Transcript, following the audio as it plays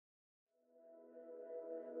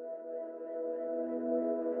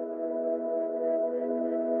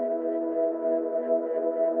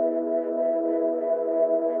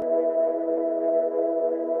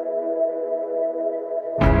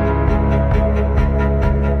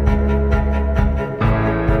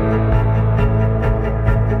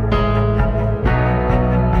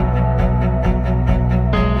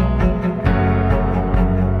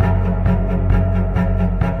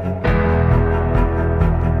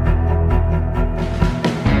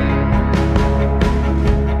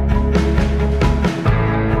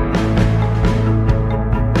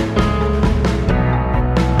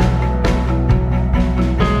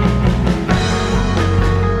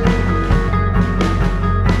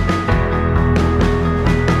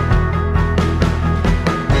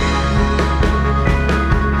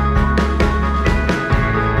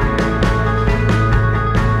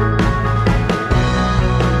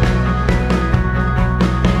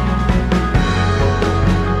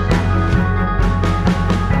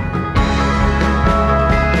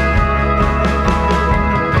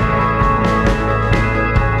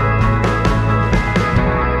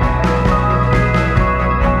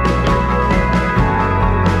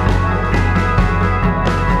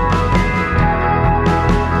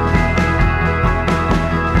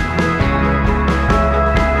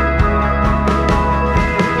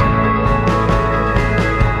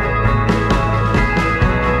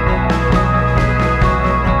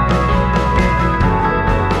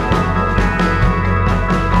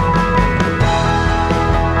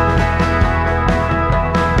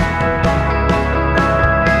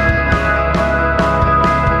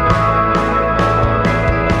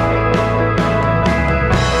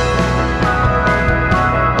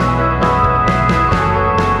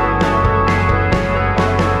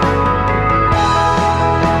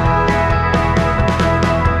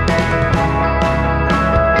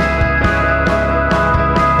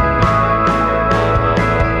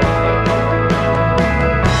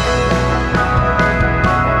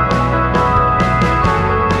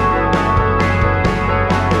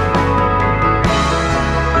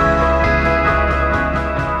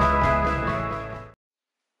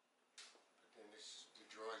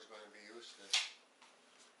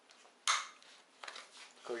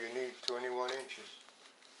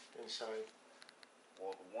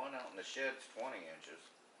shed's 20 inches.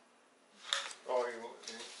 Oh,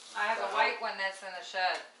 I have a white one that's in the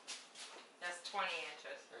shed. That's 20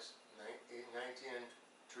 inches. That's 19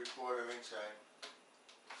 3/4 inside.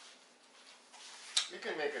 You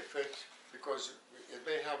can make it fit because it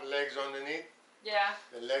may have legs underneath. Yeah.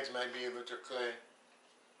 The legs might be able to clear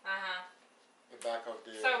the back of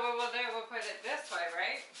the. So what we'll do, we'll put it this way,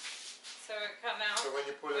 right? So it come out. So when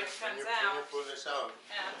you pull when it, it comes when out. you pull this out,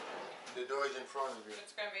 Yeah. the door is in front of you.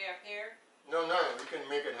 It's gonna be up here. No, you can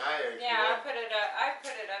make it higher. If Yeah, you I want. put it up. I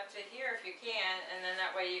put it up to here if you can, and then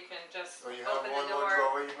that way you can just So you have open one the more door.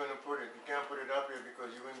 drawer. Where you gonna put it? You can't put it up here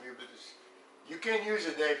because you wouldn't be able to. You can use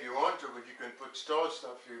it there if you want to, but you can put store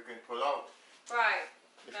stuff you can pull out. Right.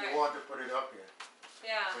 If Right. you want to put it up here.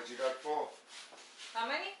 Yeah. But you got 4. How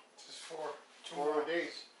many? Just 4. 2 more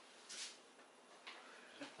days.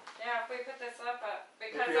 Yeah, if we put this up,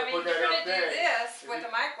 because you I mean, put if you're that gonna up do there, this if with you-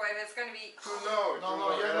 the microwave, it's gonna be. No,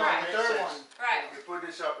 you're that not Right. makes the third sense. one. Right. You put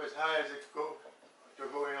this up as high as it go to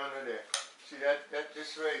going under there. See that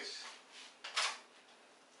this race.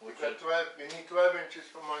 You got 12. You need 12 inches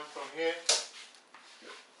from here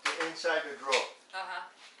to inside the drawer.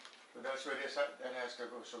 So that's where that has to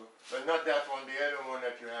go. So, but not that one. The other one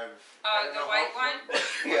that you have. I don't The know white one.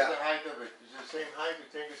 What's the height of it? Is it the same height? You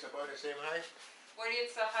think it's about the same height? What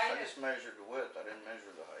is the I height? just measured the width. I didn't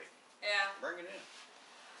measure the height. Yeah. Bring it in.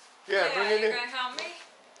 Yeah, bring it you in. gonna help me?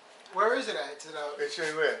 Where is it at? It's It's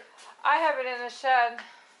in where? I have it in the shed,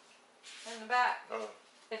 in the back. Oh.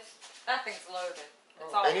 That thing's loaded.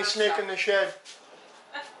 It's Oh. all Any her snake stuff. in the shed?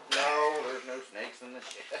 No, there's no snakes in the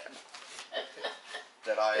shed.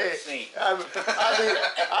 That I have seen.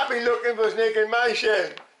 I've been looking for snake in my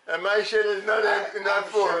shed, and my shed is not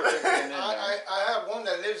full. Sure they've been in there. I have one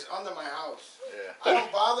that lives under my house. Yeah. I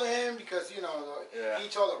don't bother him because, you know, Yeah. he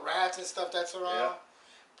eats all the rats and stuff that's around. Yeah.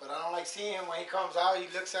 But I don't like seeing him when he comes out. He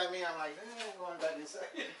looks at me. I'm like, I'm going back inside.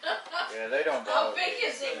 Yeah, they don't How bother big me.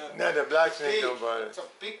 is he? No, the black snake Big. don't bother. It's a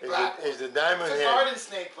big black one. Is the diamond It's a head? garden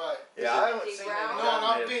snake, but Yeah, I haven't Big seen brown? any no, diamond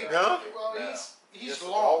not heads, big. No? Well, No. he's Just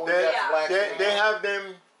long. all we got Yeah. black They snakes. have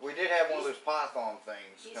them. We did have one of those python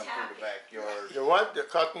things He's come happy. through the backyard. The what? The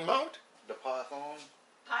cottonmouth? The python?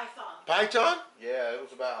 Python. Python? Yeah, it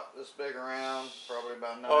was about this big around, probably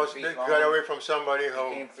about 9 Oh, feet they long. got away from somebody He who.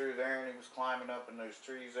 came through there and he was climbing up in those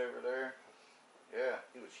trees over there. Yeah,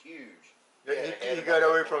 he was huge. He got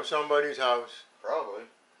away from somebody's house. Probably.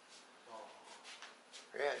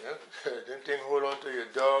 Yeah, that thing hold on to your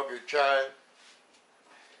dog, your child.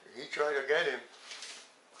 He tried to get him.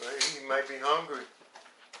 He might be hungry.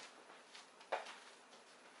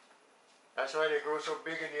 That's why they grow so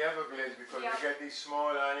big in the Everglades, because Yeah. they get these small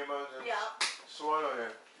animals and Yeah. swallow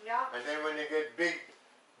them. Yeah. And then when they get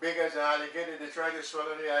big as an alligator, they try to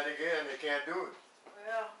swallow the alligator and they can't do it.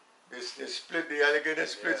 Yeah. They split the alligator,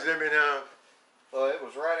 splits Yeah. them in half. Well, it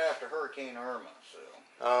was right after Hurricane Irma, so.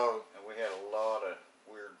 Oh, And we had a lot of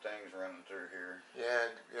weird things running through here. yeah,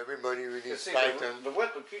 everybody with You these see, pythons. the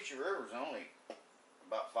Withlacoochee River is only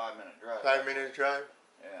about 5-minute drive. 5 minutes drive.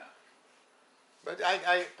 Yeah. But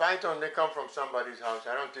python, they come from somebody's house.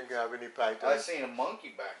 I don't think you have any I pythons. seen a monkey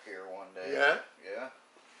back here one day. Yeah? Yeah.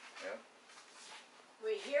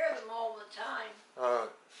 We hear them all the time.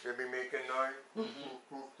 They be making noise.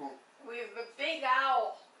 We have a big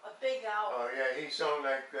owl. A big owl. Oh yeah, he sound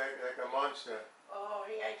like a monster. Oh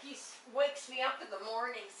yeah, he wakes me up in the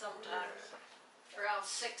morning sometimes. Around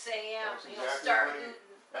 6 a.m. That's He'll exactly start what he- hooting.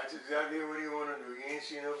 That's exactly what you want to do. You ain't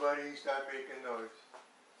see nobody, he start making noise.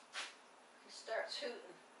 He starts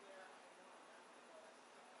hooting.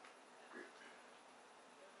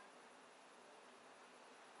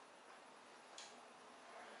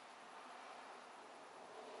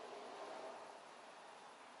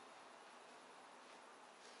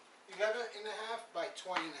 $11.5 by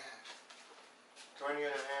 20.5. 20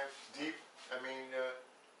 and a half deep,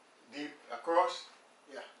 deep across?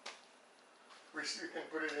 Yeah. We still can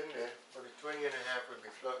put it in there, but the 20 and a half would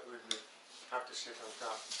be flat, have to sit on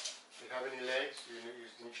top. Do you have any legs? You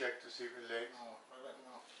didn't check to see if the legs? No, I don't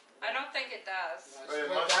know. I don't think it does. I Well, it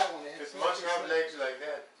split must, that one in. it So must it's have like- legs like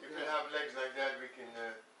that. If it Yeah. have legs like that, we can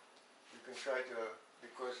try to,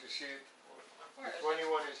 because you see, Where the is it?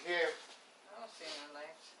 21 is here. I don't see no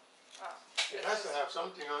legs. Oh. It has to have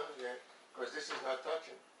something on it there, because this is not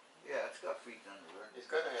touching. Yeah, it's got feet under there. It's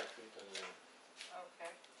got to have feet on there,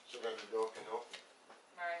 Okay. so that the door can open.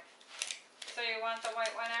 Right. So you want the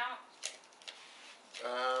white one out?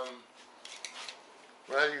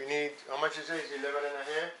 Well, you need, how much is it? 11 and a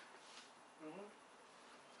half?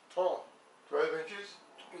 Tall. 12 inches?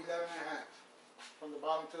 11.5 from the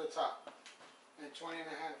bottom to the top, and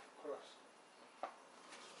 20.5 across.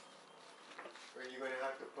 But you're gonna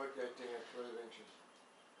have to put that thing at 12 inches.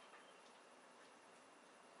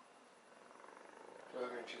 12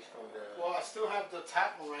 inches from the. Well, I still have the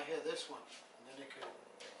top one right here, this one. And then it could.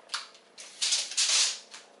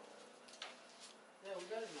 Yeah, we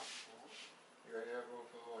got enough room. You gotta have room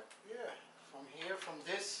for what? Yeah, from here, from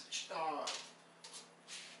this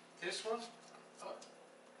one.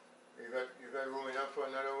 You got room enough for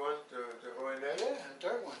another one to go in there? Yeah, and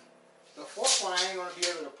third one. The fourth one I ain't gonna be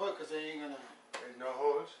able to put because they ain't gonna. There's no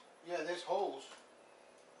holes? Yeah, there's holes.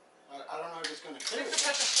 I don't know if it's gonna We clear could it.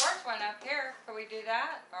 put the fourth one up here. Could we do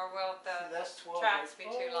that? Or will See, the that's 12. tracks be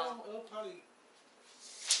too long? It'll probably.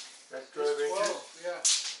 That's It's 12 inches? 12,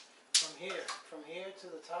 yeah. From here to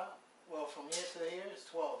the top. Well, from here to here is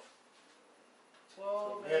 12.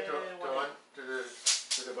 12 From here and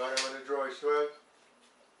to the bottom of the drawer is 12?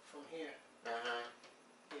 from here, Uh-huh.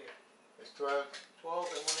 here. It's 12? 12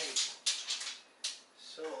 and 1/8.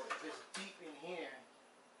 So if it's deep in here,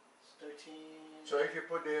 it's 13. So if you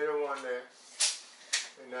put the other one there,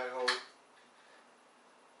 in that hole,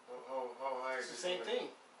 how high is It's it? the same thing.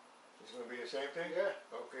 It's gonna be the same thing? Yeah.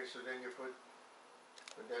 Okay, so then you put,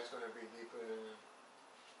 but that's gonna be deeper than,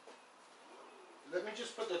 Let me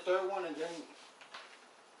just put the third one and then.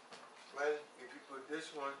 well, if you put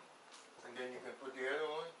this one, and then you can put the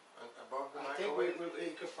other one above the I think we microwave.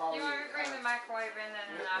 it could probably. You want me to bring the microwave in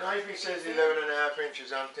and then Now if he says 11.5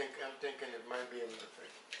 inches, I'm thinking it might be able to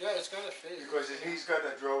fit. Yeah, it's gonna fit. Because if he's got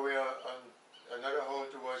a drawway on another hole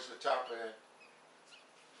towards the top of that.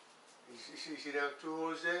 You see them two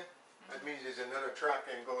holes there? That means there's another track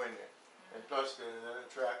can go in there. And plus there's another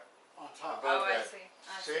track on top. above Oh, I that. see.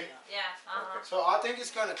 I See? Yeah, uh-huh. So I think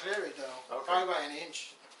it's gonna clear it though. Okay. Probably by an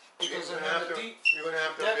inch. Because You're of gonna have the to deep. you're gonna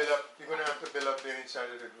have to depth. build up the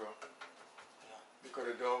inside of the drawer. Because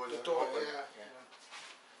the door will The door, open. yeah.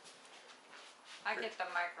 I get the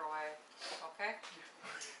microwave, okay?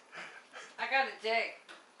 I gotta dig.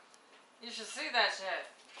 You should see that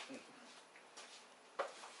shit.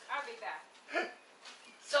 I'll be back.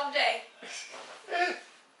 Someday.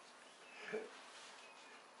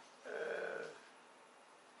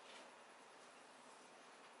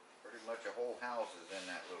 Pretty much a whole house is in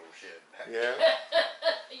that little shed back Yeah.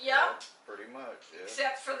 Yep, Pretty much, yeah.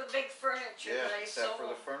 except for the big furniture Yeah, that I except for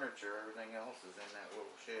sold. the furniture, everything else is in that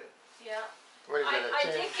little shed. Yeah, What is that, a I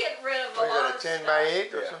 10? did get rid of a What is lot that, of a 10 stuff. by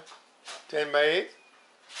 8 or Yeah. something? 10 by 8?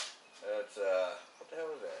 That's what the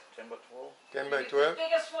hell is that? 10 by 12? 10 by The 12?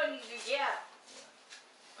 biggest one you could get.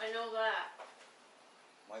 I know that.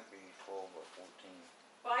 Might be 12 or 14.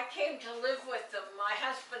 Well, I came to live with them. My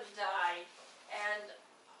husband died, and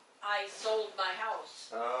I sold my house.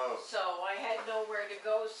 Oh, So I had nowhere to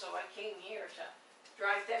go, so I came here to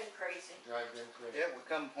drive them crazy. drive them crazy. Yeah, we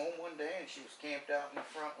come home one day and she was camped out in the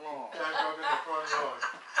front lawn. Can't go to the front lawn.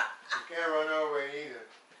 You can't run her away either.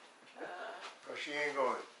 Cause she ain't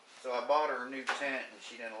going. So I bought her a new tent and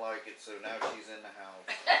she didn't like it, so now she's in the house.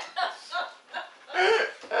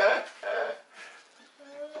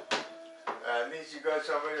 At least you got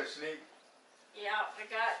somewhere to sleep. Yeah, I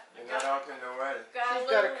You're not out in the weather. She's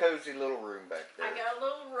got a cozy little room back I there. got a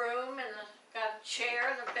little room and got a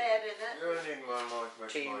chair and a bed in it. You don't need much more than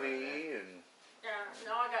that. TV and Yeah,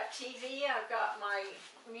 no, I got TV. I've got my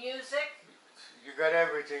music. You got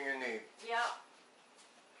everything you need. Yeah.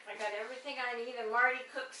 I got everything I need, and Marty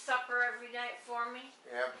cooks supper every night for me.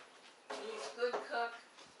 Yep, He's a good cook.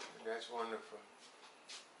 that's wonderful.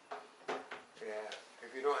 Yeah,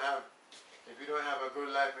 if you don't have a good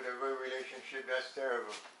life and a good relationship, that's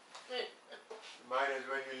terrible. Might as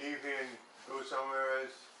well you leave here and go somewhere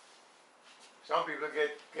else. Some people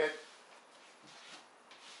get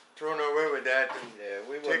thrown away with that, and, yeah,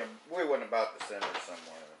 we wasn't about to send her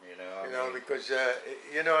somewhere, you know. I you know, mean, because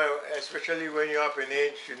you know, especially when you're up in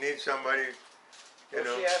age, you need somebody. You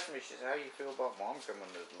well, know, she asked me, she said, how you feel about mom coming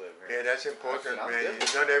to live here? yeah, that's important, I'm man. good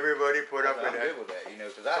with Not everybody put up I'm with good that. with that, you know,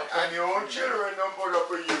 because Sometimes your own children don't put up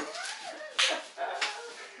with you.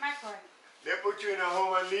 Microwave. They put you in a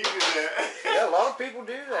home and leave you there. yeah, a lot of people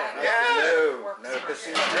do that. And I said, no, because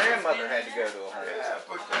see, my grandmother had to go to a home. Yeah,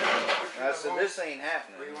 put you in I a said, home. this ain't What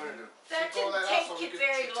happening. do you want to do? That Take all didn't that out take so we you could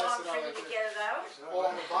very test long it for out you like to this. get it out. It's not Oh,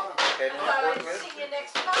 on bad. the bottom. Heading But up I'd good? see you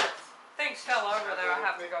next month. Things fell over there. I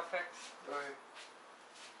have to go fix. Go ahead.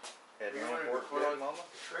 Heading You up wanted to work put good, on mama?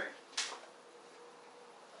 the tray?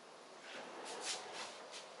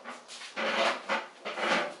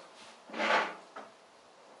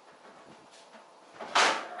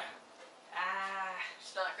 Ah,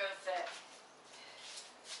 It's not gonna fit.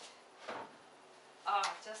 oh,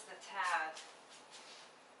 just a tad.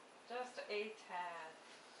 Just a tad.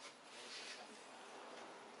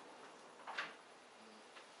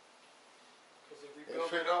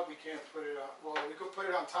 it up, we can't put it up. Well, we could put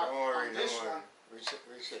it on top Don't worry, on this don't worry. one. We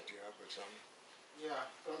set you up with something. Yeah,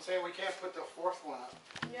 but I'm saying we can't put the fourth one up.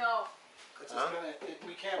 No, 'Cause it's Huh?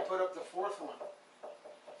 we can't put up the fourth one.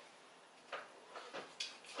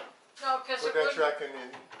 no, cause Put it that wouldn't, tracking in.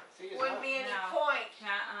 See, it's wouldn't not, be any No. point.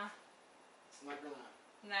 Nuh-uh. it's not gonna,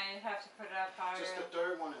 No, you have to put it up higher. just the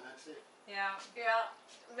third one and that's it. Yeah. Yeah,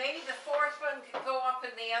 maybe the fourth one could go up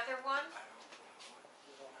in the other one?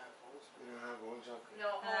 We don't have holes. You don't have ones, okay. No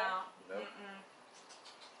hole. No. Nope. Mm-mm.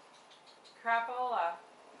 Crapola.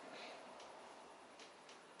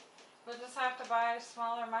 We'll just have to buy a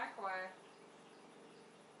smaller microwave.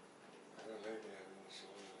 I don't know if you have any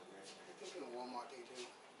smaller than that. I think in Walmart they do.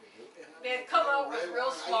 You do? And They the come little out with red real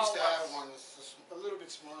one, small I used to have ones. one that's just a little bit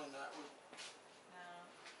smaller than that one. No.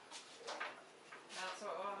 That's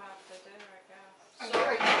what we'll have to do, I guess. I get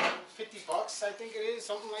like $50, I think it is,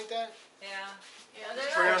 something like that. Yeah. Yeah, It's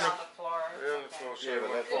they're free not, on On the floor. They're on the Okay. floor, so Yeah,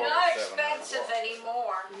 but that's what- all they're not the 700 expensive watts.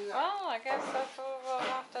 anymore. Well, I guess that's what we'll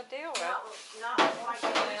have to deal with. Not like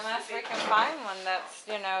it used Unless to we be. can find one that's,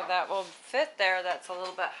 that will fit there, that's a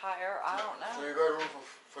little bit higher. I don't So know. you got room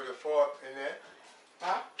for the four up in there?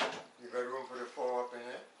 Huh? You got room for the four up in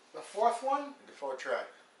there? The fourth one, The four track?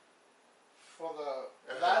 for the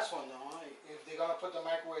Uh-huh. last one though, if they're gonna put the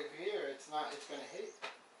microwave here, it's gonna hit.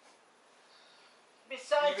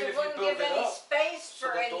 Besides, Even it if you wouldn't build give it any up, space So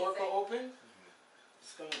for the door anything. can open,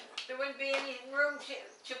 it's gonna, There wouldn't be any room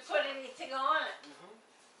to put anything on it.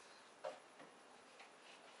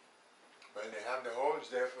 But they have the holes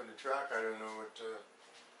there for the track, I don't know what,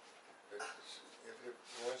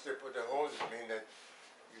 once they put the holes, it mean that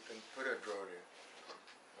you can put a drawer there.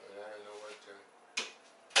 But I don't know what,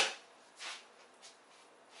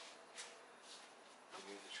 you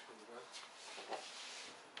need the screwdriver?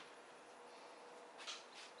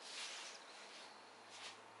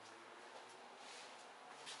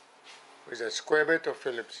 Is that square bit or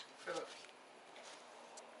Phillips? Philip.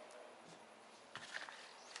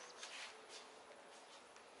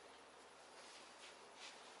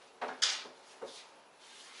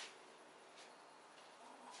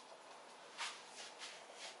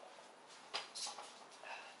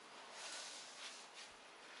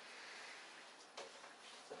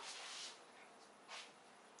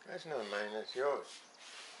 That's not mine, that's yours.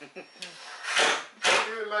 Give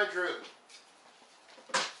me my drill.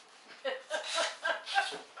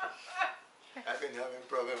 I've been having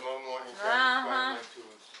problems all morning trying to find my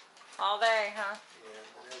tools. All day, huh? Yeah,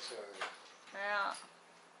 but that's alright. Yeah.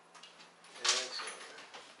 That's alright.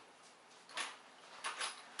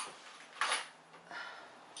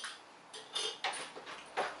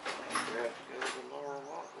 You have to go tomorrow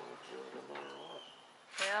walk, won't you, tomorrow walk?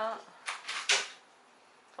 Yeah.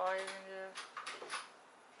 That's all you can do.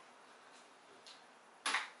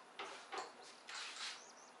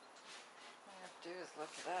 All you have to do is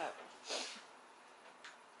look it up.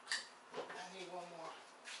 I need one more.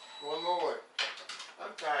 One more what?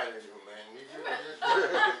 I'm tired of you, man. You just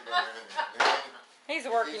man. He's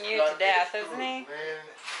working These you to goddamn death, screws, isn't he? Man.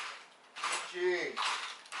 Jeez.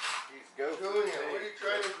 He's go for Junior, the what are you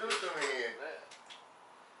trying to do to me here?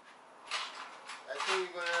 I think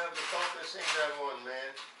you're gonna have to compass thing that one,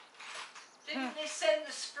 man. Didn't they send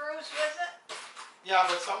the screws with it? Yeah,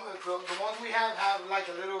 but some of the ones we have like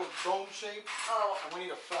a little dome shape, Oh, and we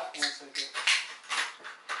need a flat one so that.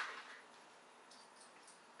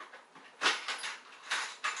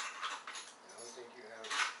 I don't think you have.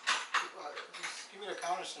 Just give me the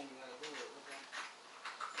countersink you gotta do it. Okay.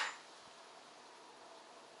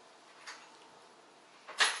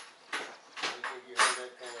 I don't think you have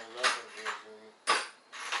that kind of luck in here, Junior.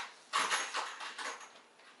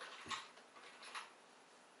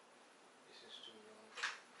 This is too long.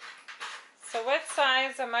 So what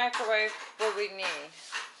size of microwave will we need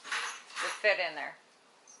to fit in there?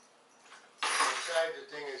 Inside the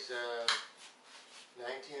thing is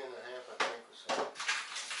 19 and a half, I think, or so.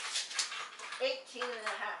 18 and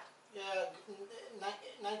a half. Yeah,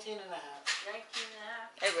 19 and a half. 19 and a half.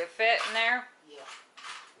 It would fit in there? Yeah.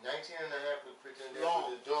 19 and a half would fit in there, Long.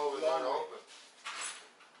 but the door was not Long. open.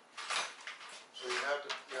 So you have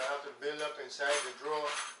to build up inside the drawer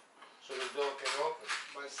so the door can open.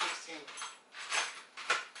 By 16.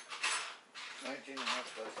 19 and a half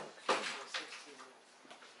by 16. By 16.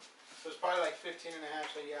 So it's probably like 15 and a half,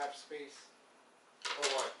 so you have space. For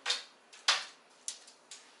what?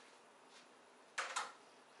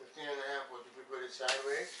 15 and a half, what, if you put it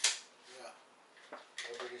sideways? Yeah.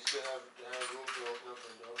 Yeah, but you still have to have room to open up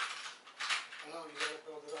the door. No, you gotta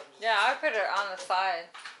build it up. Yeah, I put it on the side.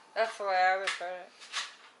 That's the way I would put it.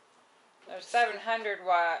 There's 700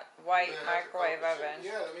 watt white You're gonna have to microwave compensate. oven.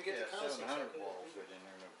 Yeah, let me get Yeah, the countersink. 700 wall fit in there.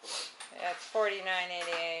 Yeah, it's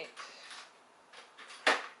 $49.88.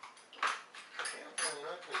 I'm paying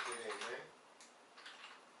nothing today, man.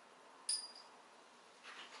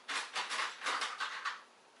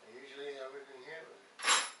 I usually have it in here.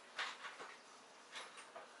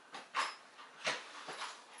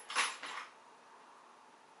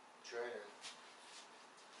 Try to.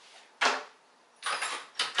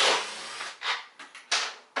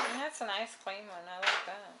 And that's a nice clean one. I like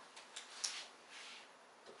that.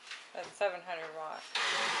 That's 700 watts.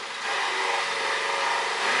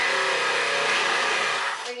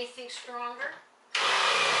 Anything stronger?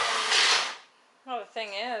 Well, the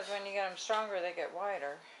thing is, when you get them stronger, they get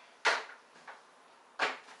wider.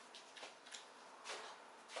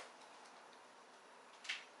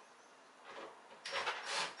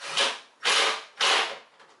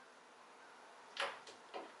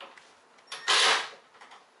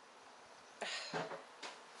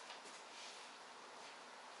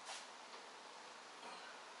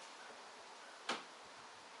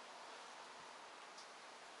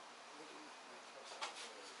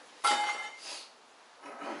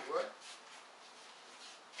 What?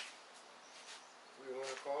 What do you want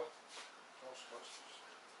to call it?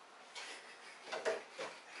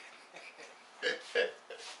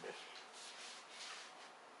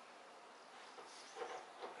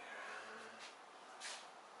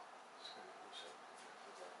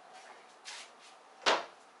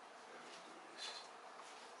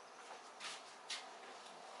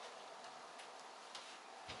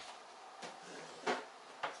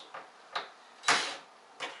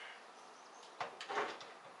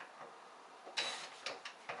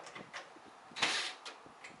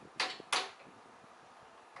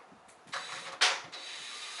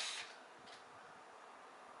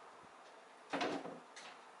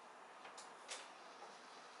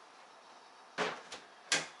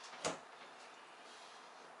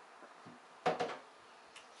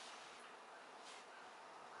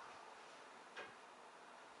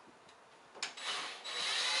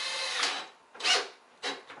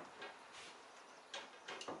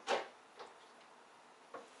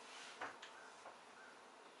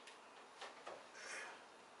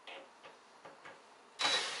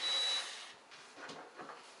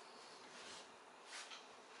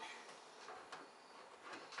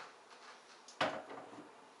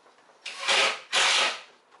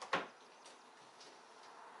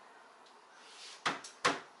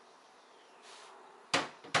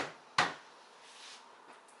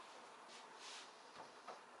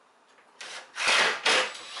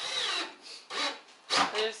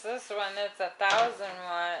 There's this one that's 1,000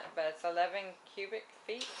 watt, but it's 11 cubic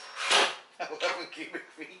feet. 11 cubic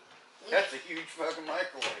feet? That's a huge fucking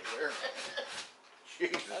microwave there, man.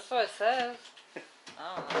 Jesus. That's what it says.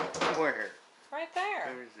 I don't know. Where? Right there.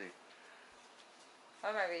 Let me see.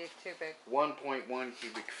 That might be too big. 1.1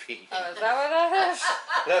 cubic feet. Oh, is that what that is?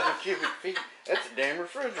 11 cubic feet? That's a damn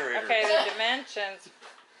refrigerator. Okay, the dimensions.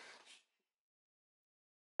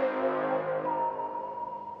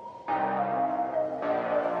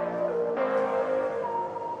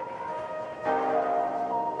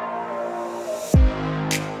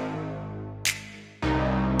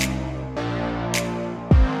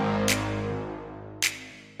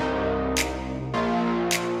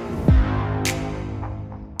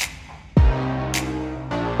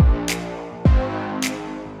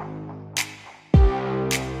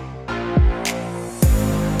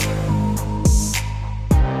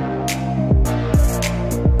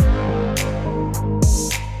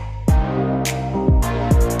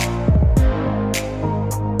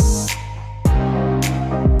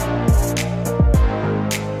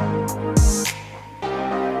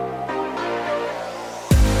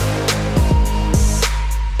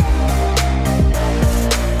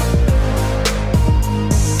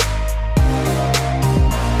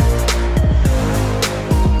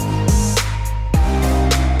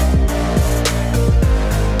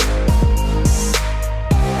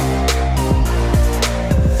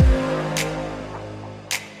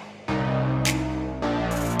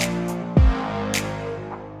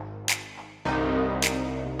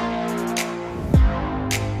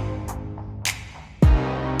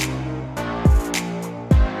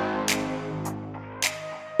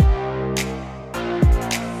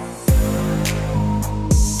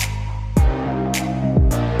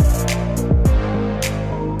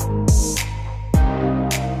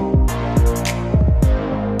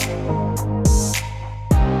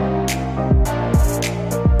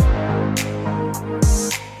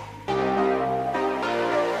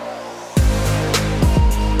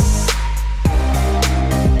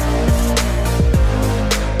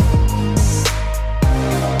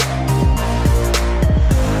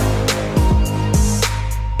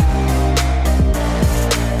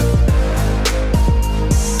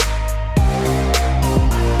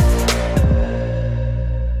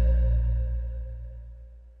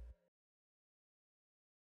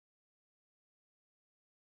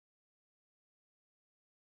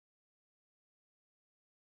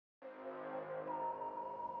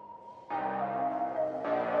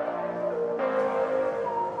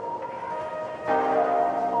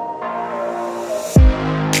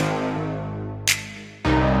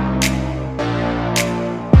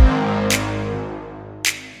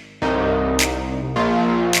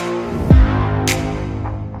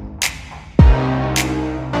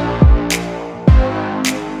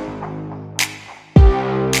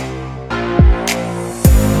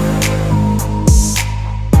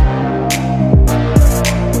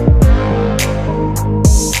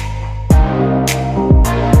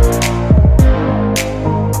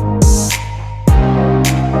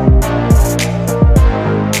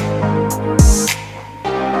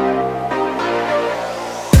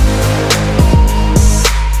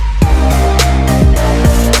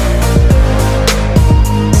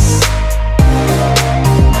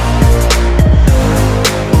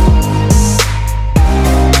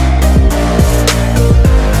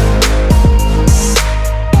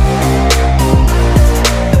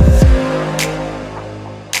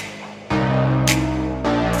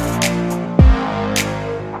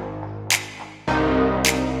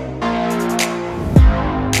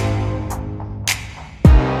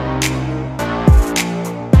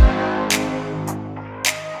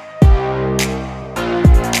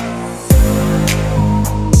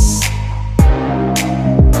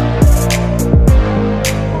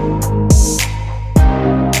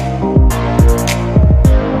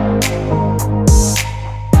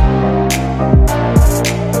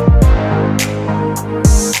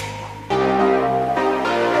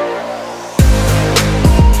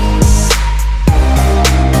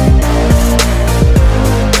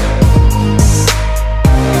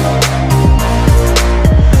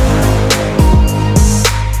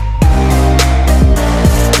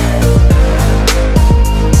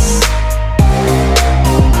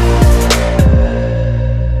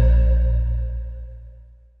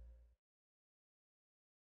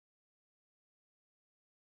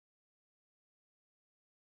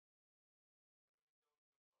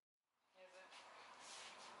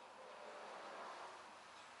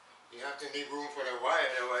 You have to leave room for the wire,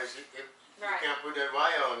 otherwise you Right. can't put that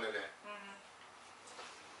wire under there. Mhm.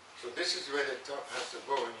 So this is where the top has to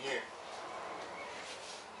go in here.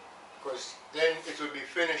 Because then it will be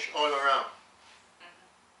finished all around.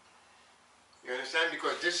 You understand?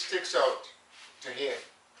 Because this sticks out to here.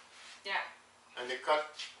 Yeah. And they're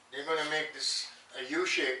gonna make this a U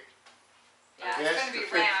shape. Yeah, And it's this gonna be to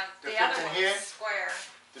fit- round. to The fit other in one's here. square.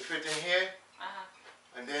 To fit in here, Uh-huh.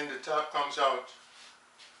 and then the top comes out.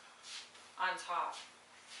 On top.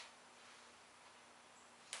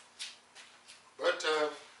 But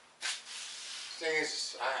thing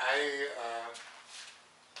is, I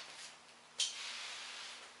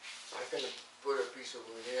can put a piece of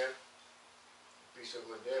wood here, a piece of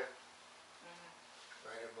wood there,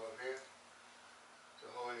 right above here, to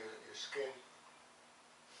hold your skin.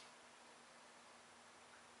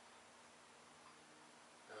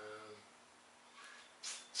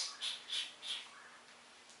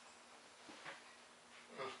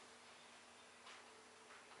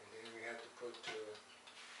 And then we have to put a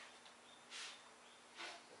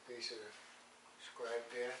piece of the scribe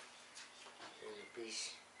there, and a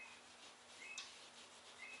piece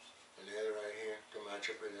and the other right here to match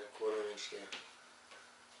up with that 1/4 inch there.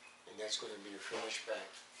 And that's going to be a finished back.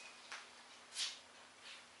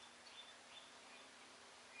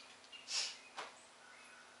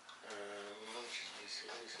 How much is this?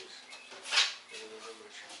 This is, I don't know how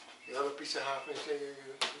much. You have a piece of 1/2 inch there?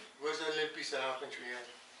 Where's that little piece of 1/2 inch we had?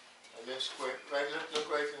 A little square. Right, look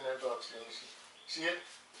right in that box there. You see it?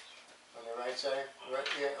 On the right side? Right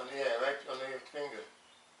here, right under your finger.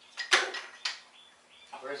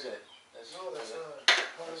 Where's that? That's, No, that's not.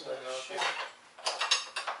 that's not enough. Shit.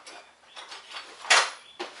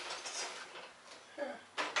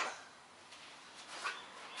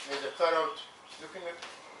 There's a cutout. Look in the. Okay,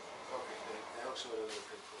 that's what I'm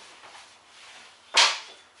looking for.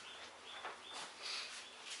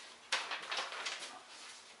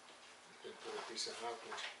 You can put a piece of 1/2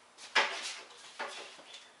 inch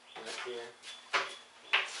right here.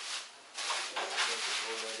 Make it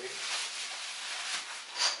hold that in.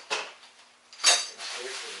 And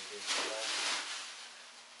staple it against the back.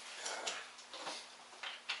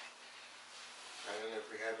 I don't know if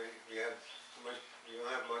we have any. We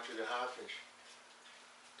don't have much of the 1/2 inch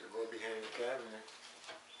to go behind the cabinet.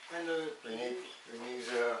 And We need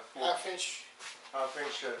 1/2 inch. 1/2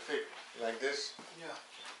 inch thick, like this. Yeah.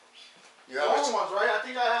 You The have old a, ones, right? I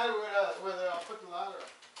think I had it with I put the ladder up.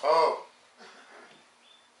 oh.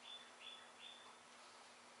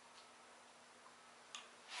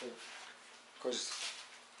 Because,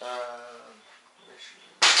 make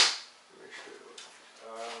sure,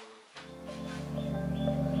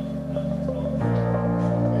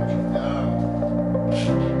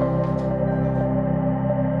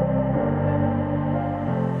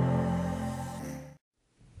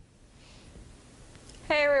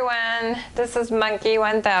 Hey everyone, this is Monkey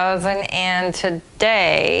 1000 and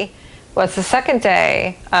today was the second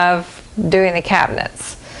day of doing the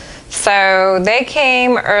cabinets. So they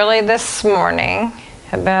came early this morning,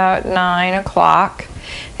 about 9 o'clock,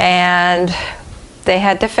 and they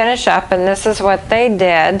had to finish up, and this is what they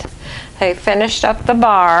did. They finished up the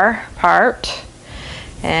bar part,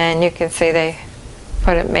 and you can see they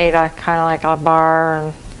made a kind of like a bar,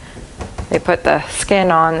 and they put the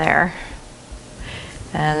skin on there.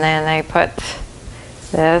 And then they put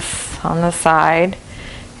this on the side,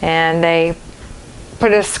 and they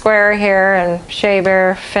put a square here, and Shea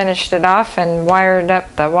Bear finished it off and wired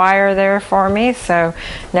up the wire there for me. So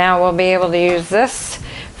now we'll be able to use this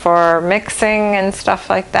for mixing and stuff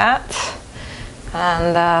like that.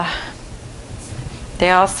 And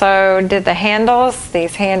they also did the handles.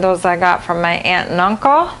 These handles I got from my aunt and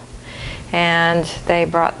uncle, and they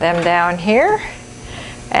brought them down here.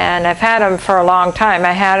 And I've had them for a long time.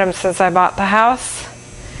 I had them since I bought the house.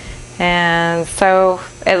 And so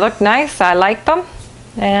it looked nice. I liked them.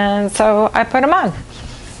 And so I put them on.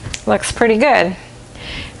 Looks pretty good.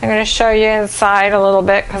 I'm going to show you inside a little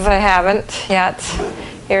bit because I haven't yet.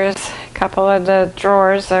 Here's a couple of the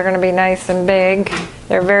drawers. They're going to be nice and big.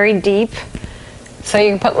 They're very deep, so you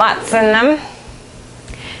can put lots in them.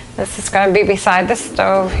 This is going to be beside the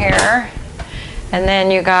stove here. And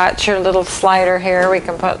then you got your little slider here. We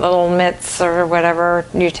can put little mitts or whatever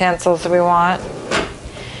utensils we want.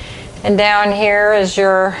 And down here is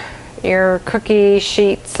your cookie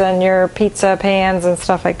sheets and your pizza pans and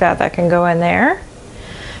stuff like that that can go in there.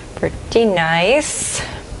 Pretty nice.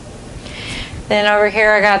 Then over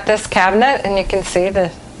here I got this cabinet, and you can see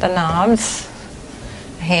the knobs,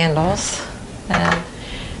 the handles. And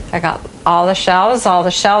I got all the shelves. All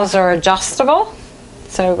the shelves are adjustable,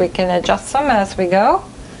 so we can adjust them as we go.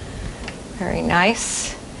 Very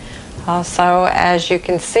nice. Also, as you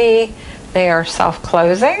can see, they are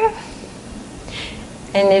self-closing.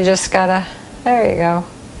 And you just gotta, there you go.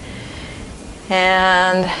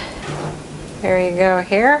 And there you go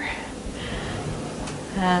here.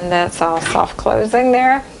 And that's all self-closing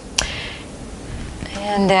there.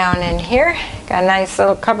 And down in here, got a nice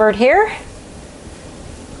little cupboard here.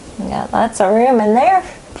 You got lots of room in there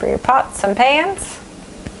for your pots and pans.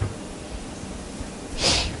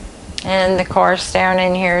 And of course down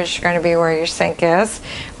in here is going to be where your sink is.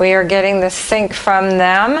 We are getting the sink from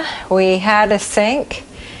them. We had a sink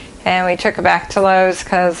and we took it back to Lowe's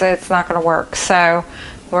because it's not going to work. So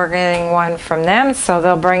we're getting one from them, so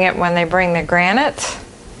they'll bring it when they bring the granite.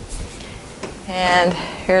 And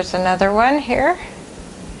here's another one here.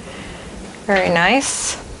 Very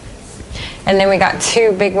nice. And then we got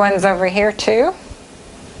two big ones over here too.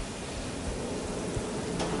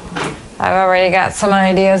 I've already got some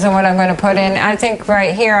ideas on what I'm going to put in. I think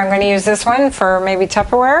right here I'm going to use this one for maybe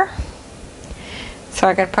Tupperware. So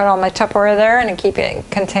I can put all my Tupperware there and keep it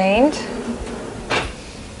contained.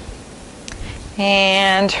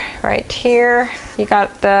 And right here you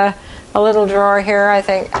got a little drawer here.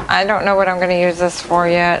 I don't know what I'm going to use this for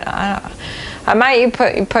yet. I might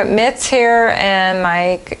put mitts here and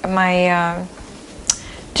my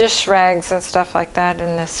dish rags and stuff like that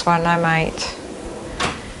in this one. I might.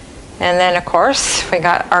 And then of course we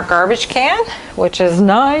got our garbage can, which is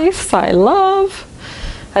nice. I love.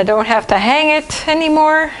 I don't have to hang it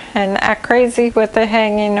anymore and act crazy with it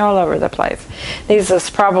hanging all over the place. These is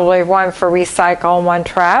probably one for recycle and one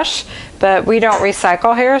trash, but we don't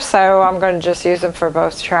recycle here, so I'm going to just use them for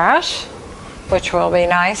both trash, which will be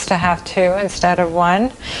nice to have two instead of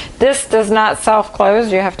one. This does not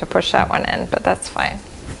self-close. You have to push that one in, but that's fine.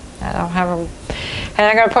 I don't have them. And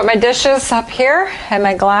I'm going to put my dishes up here and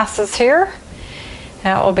my glasses here.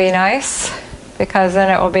 That will be nice because then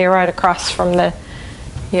it will be right across from the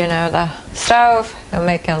the stove. It'll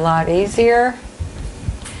make it a lot easier.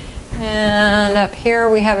 And up here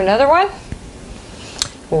we have another one.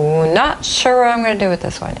 Ooh, not sure what I'm going to do with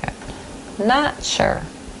this one yet. Not sure.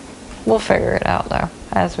 We'll figure it out though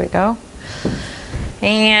as we go.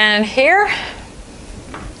 And here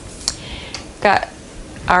got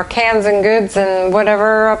our cans and goods and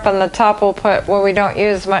whatever up on the top. We'll put what we don't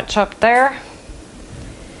use much up there.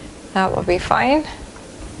 That will be fine.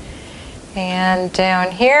 And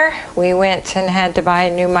down here we went and had to buy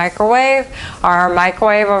a new microwave. Our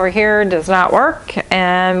microwave over here does not work,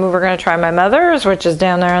 and we were going to try my mother's, which is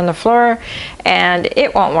down there on the floor, and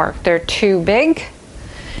it won't work. They're too big.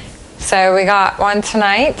 So we got one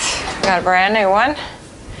tonight. We got a brand new one,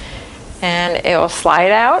 and it will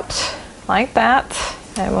slide out like that,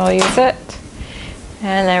 and we'll use it.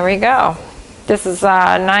 And there we go. This is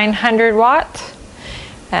 900 watt.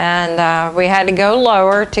 And we had to go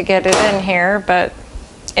lower to get it in here, but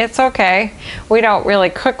it's okay. We don't really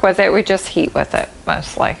cook with it, we just heat with it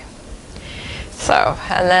mostly. So,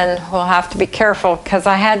 and then we'll have to be careful because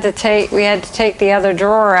we had to take the other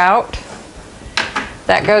drawer out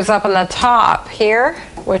that goes up on the top here,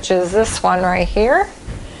 which is this one right here.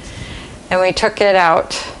 And we took it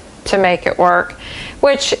out to make it work,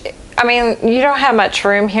 which, I mean, you don't have much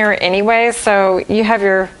room here anyway, so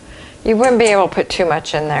you wouldn't be able to put too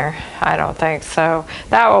much in there, I don't think, so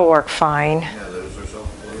that will work fine. Yeah, those are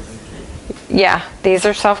self-closing too. Yeah, these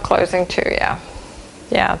are self-closing too, yeah.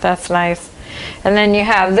 Yeah, that's nice. And then you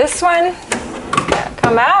have this one that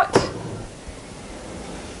come out.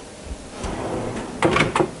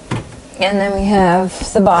 And then we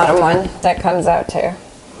have the bottom one that comes out too.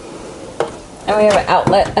 And we have an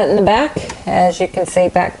outlet in the back. As you can see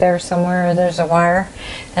back there somewhere, there's a wire,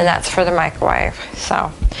 and that's for the microwave.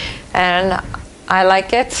 So, and I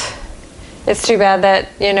like it. It's too bad that,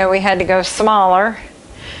 we had to go smaller,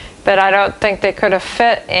 but I don't think they could have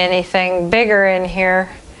fit anything bigger in here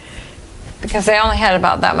because they only had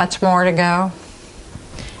about that much more to go,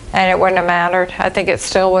 and it wouldn't have mattered. I think it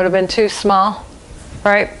still would have been too small,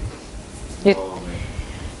 right?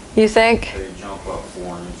 You think? They jump up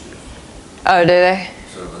 4 inches. Oh, do they?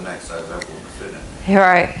 So the next size up will fit in.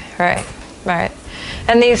 Right.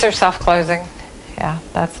 And these are self-closing. Yeah,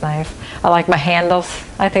 that's nice. I like my handles.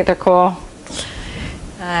 I think they're cool.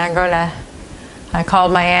 I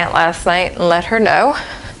called my aunt last night and let her know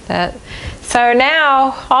that. So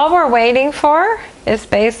now all we're waiting for is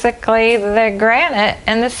basically the granite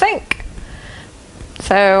and the sink.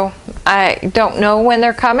 So I don't know when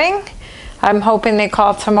they're coming. I'm hoping they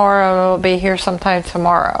call tomorrow and we'll be here sometime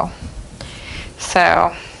tomorrow.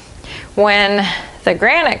 So when the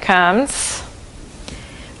granite comes,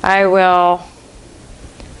 I will,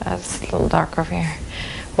 that's a little dark over here.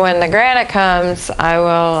 when the granite comes, I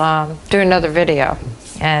will do another video,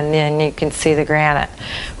 and then you can see the granite.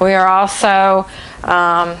 We are also,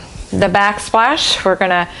 the backsplash,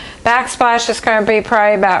 backsplash is going to be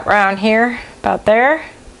probably about around here, about there.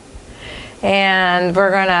 And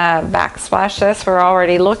we're going to backsplash this. We're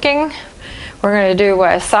already looking. We're going to do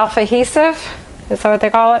what, self-adhesive? Is that what they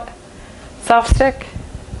call it? Self-stick?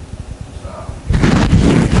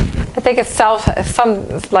 I think it's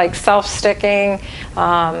self-sticking.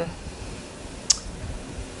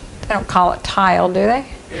 They don't call it tile, do they?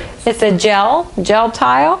 It's a gel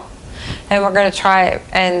tile, and we're going to try it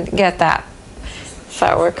and get that.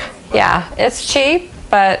 So yeah, it's cheap,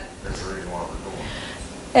 but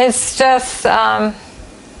it's just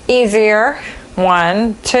easier.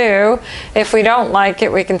 1, 2, if we don't like it,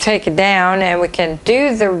 we can take it down and we can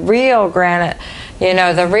do the real granite, you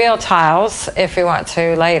know, the real tiles if we want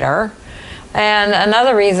to later. And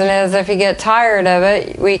another reason is if you get tired of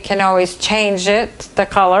it, we can always change it, the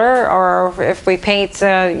color, or if we paint,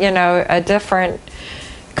 you know, a different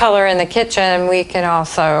color in the kitchen, we can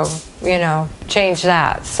also, you know, change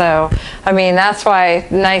that. So, I mean, that's why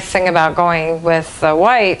the nice thing about going with the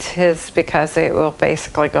white is because it will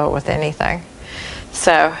basically go with anything.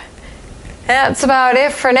 So, that's about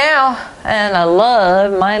it for now. And I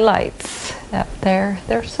love my lights up there.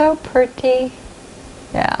 They're so pretty.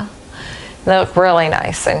 Yeah. They look really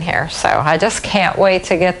nice in here. So I just can't wait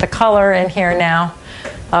to get the color in here now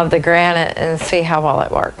of the granite and see how well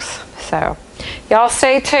it works. So y'all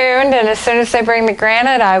stay tuned, and as soon as they bring the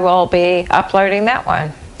granite, I will be uploading that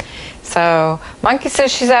one. So Monkey says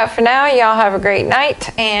she's out for now. Y'all have a great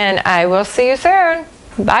night, and I will see you soon.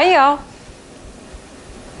 Bye, y'all.